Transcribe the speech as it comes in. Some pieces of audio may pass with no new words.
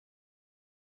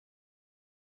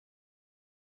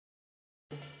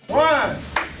1,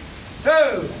 2,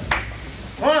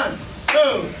 1,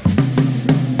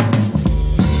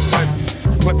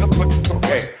 2.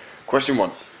 Okay, question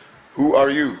 1. Who are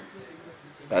you?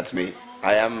 That's me.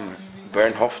 I am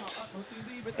Bernhoft,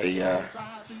 a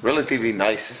relatively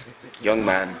nice young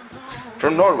man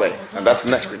from Norway. And that's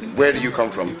the next question. Where do you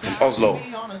come from? From Oslo,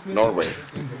 Norway.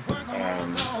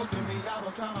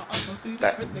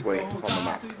 That way on the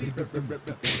map.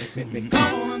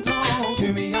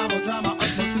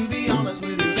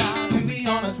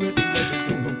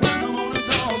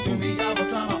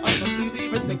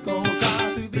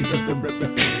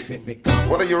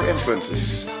 What are your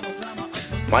influences?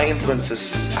 My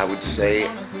influences, I would say,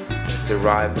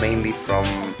 derive mainly from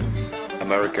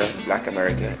America, Black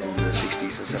America in the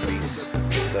 60s and 70s.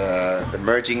 The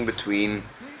merging between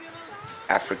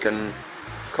African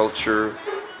culture,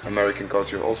 American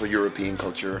culture, also European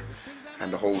culture,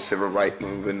 and the whole civil rights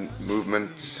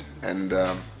movement, and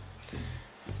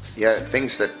yeah,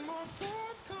 things that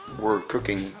were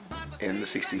cooking in the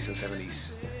 60s and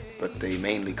 70s, but they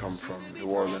mainly come from New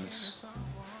Orleans,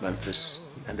 Memphis,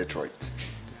 and Detroit.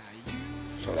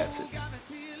 So that's it.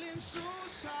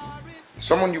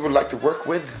 Someone you would like to work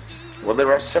with? Well,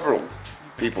 there are several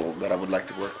people that I would like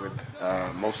to work with.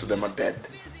 Most of them are dead,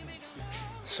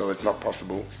 so it's not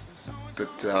possible.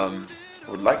 But I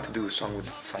would like to do a song with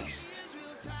Feist.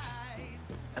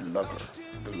 I love her.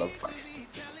 I love Feist.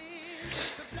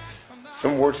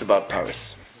 Some words about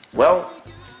Paris. Well,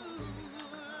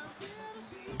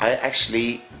 I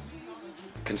actually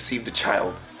conceived a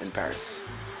child in Paris.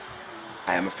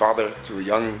 I am a father to a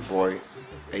young boy,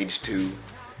 age 2,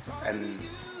 and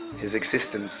his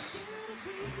existence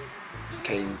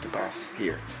came to pass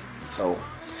here. So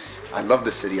I love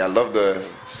the city. I love the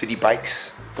city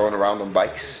bikes, going around on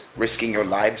bikes, risking your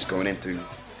lives going into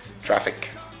traffic.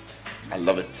 I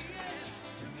love it.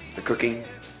 The cooking,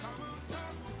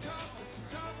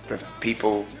 the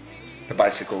people, the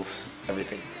bicycles,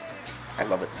 everything. I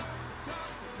love it.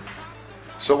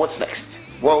 So what's next?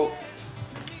 Well,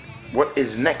 what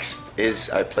is next is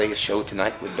I play a show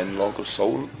tonight with Ben Local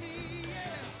Soul,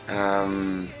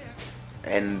 and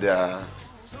then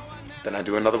I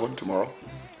do another one tomorrow,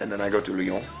 and then I go to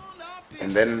Lyon,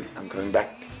 and then I'm coming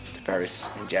back to Paris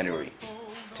in January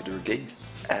to do a gig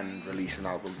and release an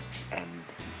album, and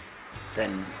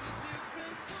then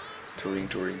touring.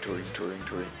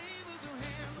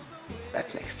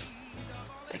 That's next.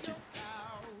 Thank you.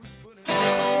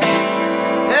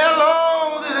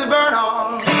 Hello, this is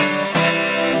Bernhoft,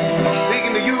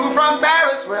 speaking to you from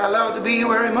Paris, where I love to be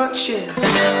very much, yes.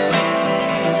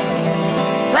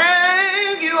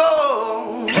 Thank you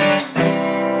all.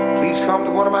 Please come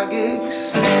to one of my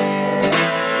gigs.